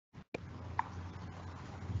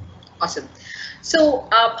Awesome. So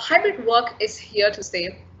hybrid work is here to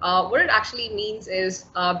stay. What it actually means is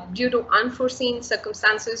due to unforeseen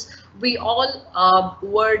circumstances, we all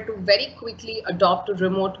were to very quickly adopt to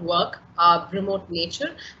remote work, remote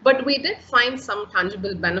nature, but we did find some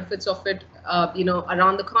tangible benefits of it,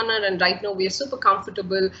 around the corner. And right now we are super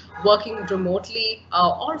comfortable working remotely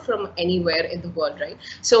or from anywhere in the world, right?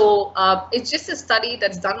 So it's just a study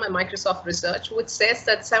that's done by Microsoft Research, which says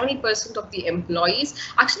that 70% of the employees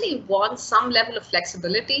actually want some level of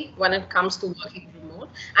flexibility when it comes to working remote,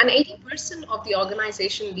 and 80% of the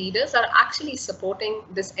organization leaders are actually supporting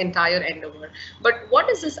this entire endeavor. But what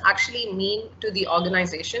does this actually mean to the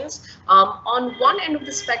organizations? On one end of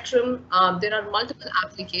the spectrum, there are multiple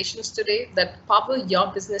applications today that power your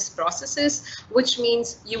business processes, which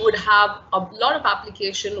means you would have a lot of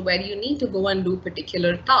application where you need to go and do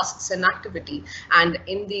particular tasks and activity. And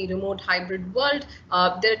in the remote hybrid world,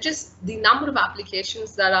 there are just the number of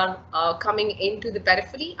applications that are coming into the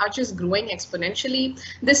periphery are just growing exponentially.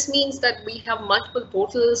 This means that we have multiple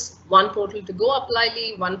portals, one portal to go apply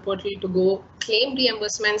leave, one portal to go claim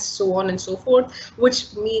reimbursements, so on and so forth,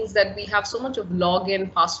 which means that we have so much of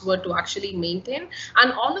login password to actually maintain.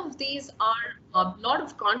 And all of these are a lot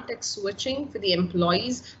of context switching for the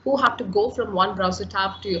employees who have to go from one browser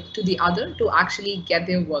tab to the other to actually get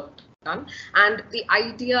their work done. And the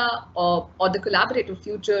idea of, or the collaborative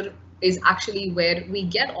future is actually where we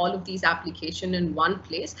get all of these applications in one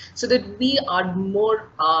place so that we are more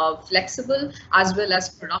flexible as well as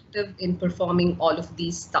productive in performing all of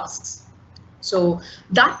these tasks. So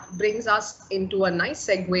that brings us into a nice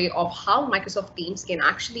segue of how Microsoft Teams can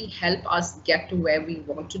actually help us get to where we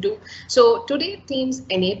want to do. So today, Teams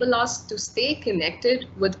enable us to stay connected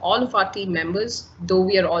with all of our team members, though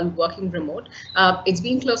we are all working remote. It's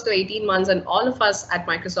been close to 18 months and all of us at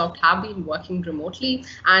Microsoft have been working remotely.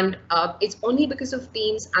 And it's only because of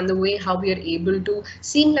Teams and the way how we are able to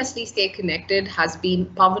seamlessly stay connected has been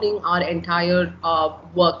powering our entire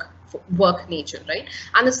work nature, right?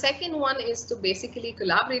 And the second one is to basically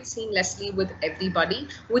collaborate seamlessly with everybody,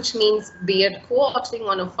 which means be it co-authoring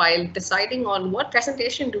on a file, deciding on what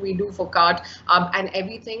presentation do we do for card, and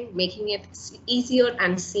everything, making it easier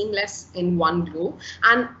and seamless in one go.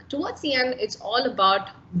 And towards the end, it's all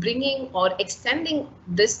about bringing or extending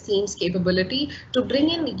this Teams capability to bring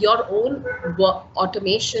in your own work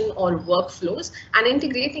automation or workflows and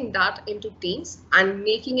integrating that into Teams and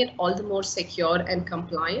making it all the more secure and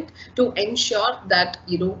compliant to ensure that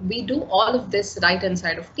we do all of this right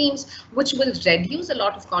inside of Teams, which will reduce a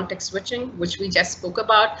lot of context switching, which we just spoke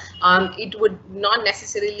about. It would not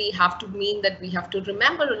necessarily have to mean that we have to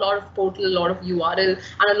remember a lot of portal, a lot of URL,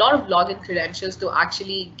 and a lot of login credentials to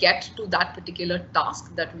actually get to that particular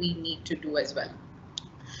task that we need to do as well.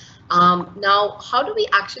 Now, how do we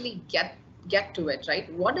actually get to it,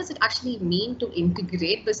 right? What does it actually mean to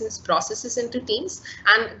integrate business processes into Teams?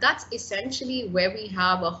 And that's essentially where we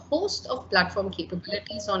have a host of platform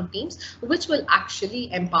capabilities on Teams, which will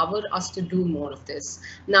actually empower us to do more of this.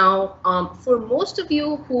 Now, for most of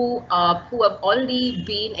you who have already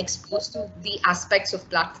been exposed to the aspects of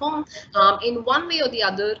platform, in one way or the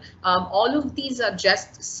other, all of these are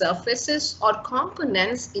just surfaces or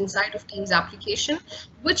components inside of Teams application,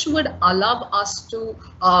 which would allow us to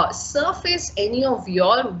surface any of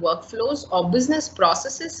your workflows or business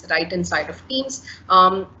processes right inside of Teams.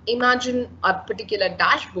 Imagine a particular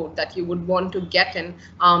dashboard that you would want to get in.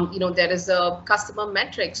 There is a customer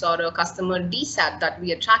metrics or a customer DSAT that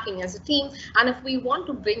we are tracking as a team. And if we want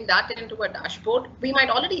to bring that into a dashboard, we might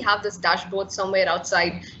already have this dashboard somewhere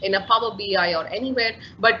outside in a Power BI or anywhere,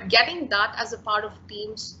 but getting that as a part of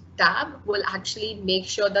Teams tab will actually make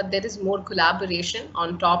sure that there is more collaboration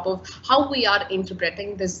on top of how we are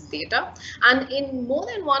interpreting this data. And in more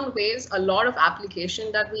than one ways, a lot of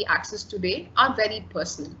applications that we access today are very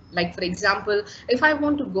personal. Like, for example, if I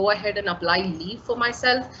want to go ahead and apply leave for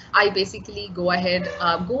myself, I basically go ahead,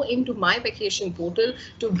 go into my vacation portal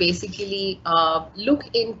to basically look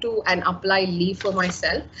into and apply leave for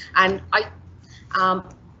myself. And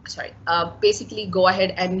basically go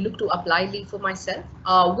ahead and look to apply leave for myself,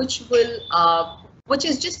 which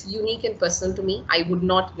is just unique and personal to me. I would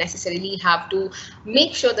not necessarily have to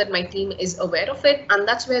make sure that my team is aware of it. And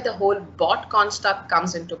that's where the whole bot construct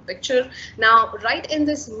comes into picture. Now, right in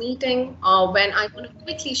this meeting, when I want to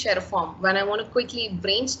quickly share a form, when I want to quickly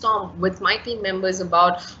brainstorm with my team members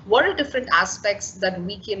about what are different aspects that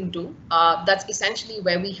we can do, that's essentially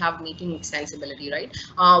where we have meeting extensibility, right?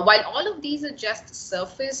 While all of these are just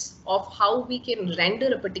surface of how we can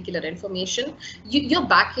render a particular information, your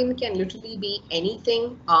backend can literally be any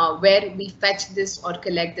anything where we fetch this or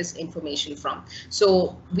collect this information from.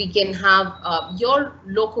 So we can have your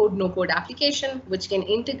low-code, no-code application, which can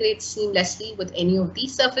integrate seamlessly with any of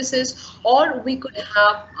these surfaces, or we could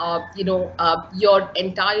have, your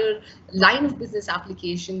entire line of business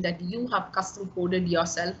application that you have custom coded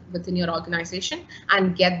yourself within your organization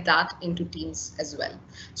and get that into Teams as well.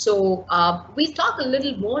 So we talk a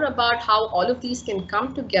little more about how all of these can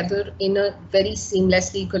come together in a very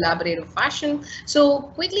seamlessly collaborative fashion. So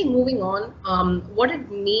quickly moving on, what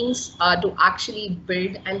it means to actually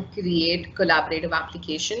build and create collaborative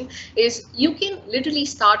application is you can literally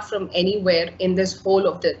start from anywhere in this whole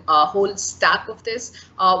of the whole stack of this.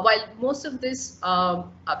 While most of this,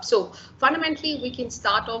 so fundamentally we can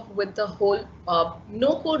start off with the whole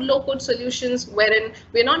no-code, low-code solutions, wherein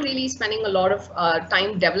we're not really spending a lot of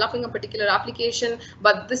time developing a particular application,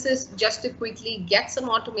 but this is just to quickly get some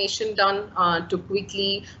automation done, to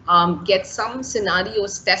quickly get some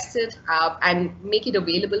scenarios tested and make it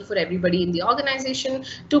available for everybody in the organization,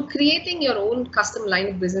 to creating your own custom line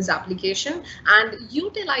of business application and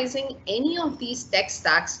utilizing any of these tech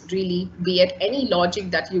stacks, really, be it any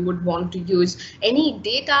logic that you would want to use, any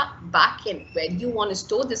data backend where you want to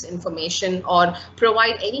store this information, or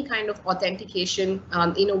provide any kind of authentication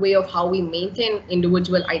in a way of how we maintain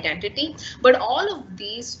individual identity. But all of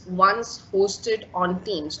these, once hosted on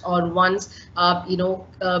Teams or once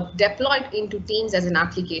deployed into Teams as an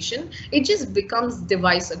application, it just becomes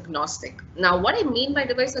device agnostic. Now, what I mean by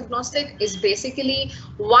device agnostic is basically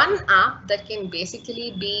one app that can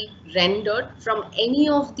basically be rendered from any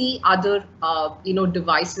of the other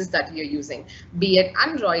devices that you're using, be it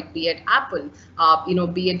Android, be it Apple,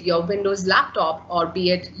 be it your Windows laptop, or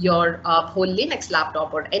be it your whole Linux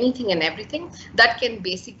laptop, or anything and everything that can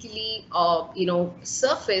basically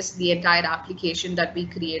surface the entire application that we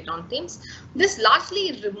create on Teams. This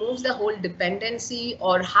largely removes the whole dependency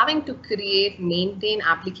or having to create, maintain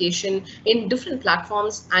application in different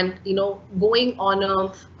platforms, and going on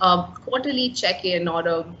a quarterly check-in or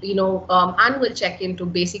a annual check-in to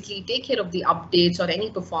basically take care of the updates or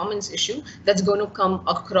any performance issue that's going to come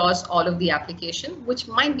across all of the application, which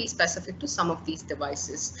might be specific to some of these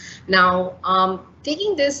devices. Now,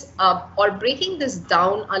 taking this or breaking this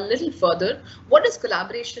down a little further, what does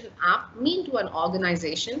collaboration app mean to an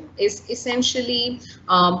organization is essentially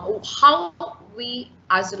how we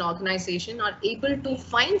as an organization are able to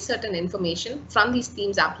find certain information from these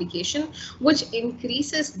Teams application, which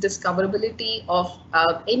increases discoverability of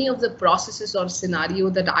any of the processes or scenario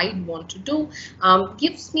that I want to do,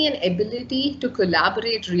 gives me an ability to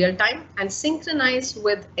collaborate real time and synchronize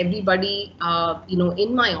with everybody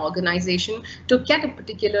in my organization to get a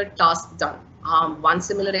particular task done. One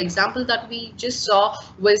similar example that we just saw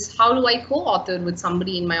was, how do I co-author with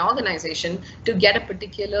somebody in my organization to get a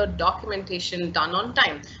particular documentation done on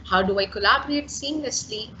time? How do I collaborate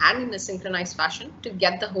seamlessly and in a synchronized fashion to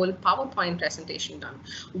get the whole PowerPoint presentation done?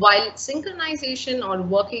 While synchronization or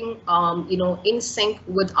working in sync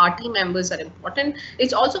with our team members are important,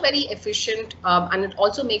 it's also very efficient, and it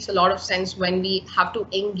also makes a lot of sense when we have to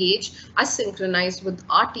engage asynchronized with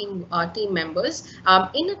our team members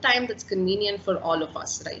in a time that's convenient for all of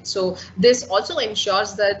us, right? So this also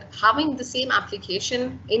ensures that having the same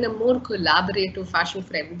application in a more collaborative fashion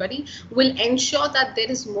for everybody will ensure that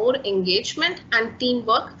there is more engagement and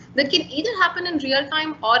teamwork that can either happen in real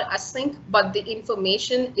time or async, but the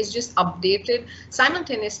information is just updated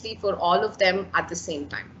simultaneously for all of them at the same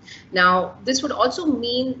time. Now, this would also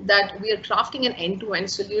mean that we are crafting an end-to-end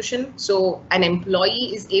solution. So an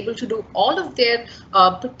employee is able to do all of their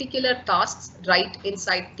particular tasks right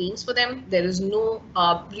inside Teams for them. There is no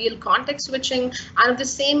real context switching. And if the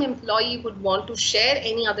same employee would want to share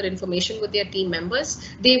any other information with their team members,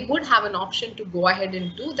 they would have an option to go ahead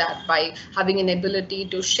and do that by having an ability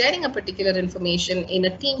to sharing a particular information in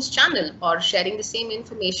a Teams channel or sharing the same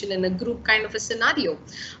information in a group kind of a scenario.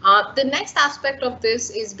 The next aspect of this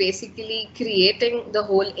is basically creating the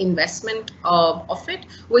whole investment of it,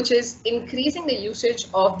 which is increasing the usage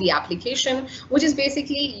of the application, which is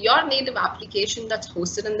basically your native application that's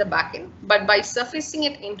hosted in the backend. But by surfacing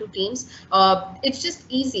it into Teams, it's just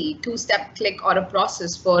easy two-step click or a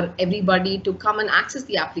process for everybody to come and access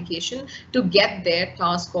the application to get their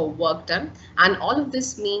task or work done. And all of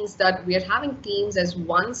this means that we are having Teams as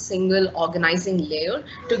one single organizing layer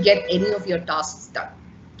to get any of your tasks done.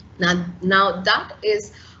 Now that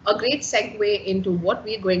is a great segue into what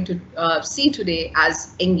we're going to see today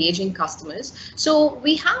as engaging customers. So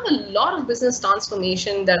we have a lot of business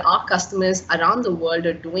transformation that our customers around the world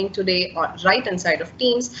are doing today or right inside of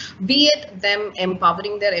Teams, be it them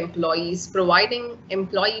empowering their employees, providing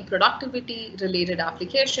employee productivity related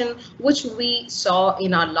application, which we saw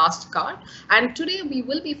in our last card. And today we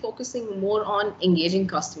will be focusing more on engaging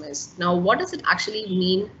customers. Now, what does it actually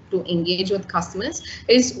mean to engage with customers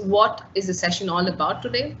is what is the session all about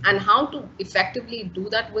today, and how to effectively do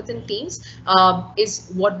that within Teams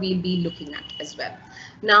is what we'll be looking at as well.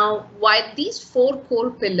 Now, while these four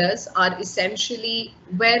core pillars are essentially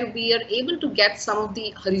where we are able to get some of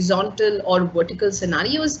the horizontal or vertical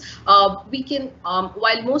scenarios, we can,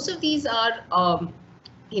 while most of these are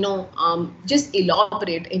just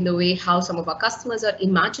elaborate in the way how some of our customers are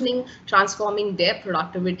imagining transforming their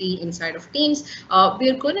productivity inside of Teams.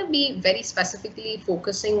 We're going to be very specifically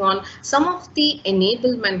focusing on some of the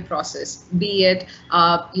enablement process, be it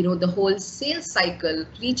the whole sales cycle,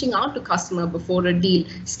 reaching out to customer before a deal,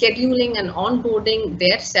 scheduling and onboarding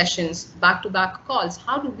their sessions, back-to-back calls.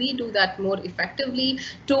 How do we do that more effectively?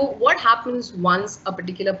 To what happens once a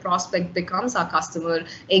particular prospect becomes our customer,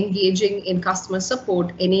 engaging in customer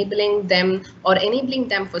support, enabling them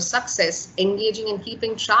for success, engaging and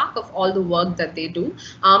keeping track of all the work that they do,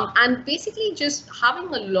 and basically just having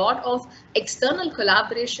a lot of external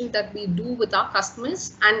collaboration that we do with our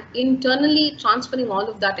customers, and internally transferring all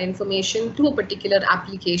of that information to a particular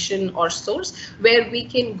application or source where we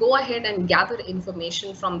can go ahead and gather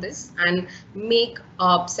information from this and make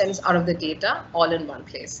sense out of the data all in one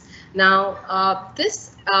place. Now,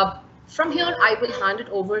 from here, I will hand it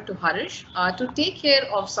over to Harish to take care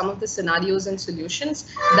of some of the scenarios and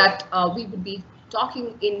solutions that we would be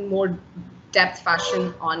talking in more depth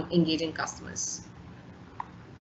fashion on engaging customers.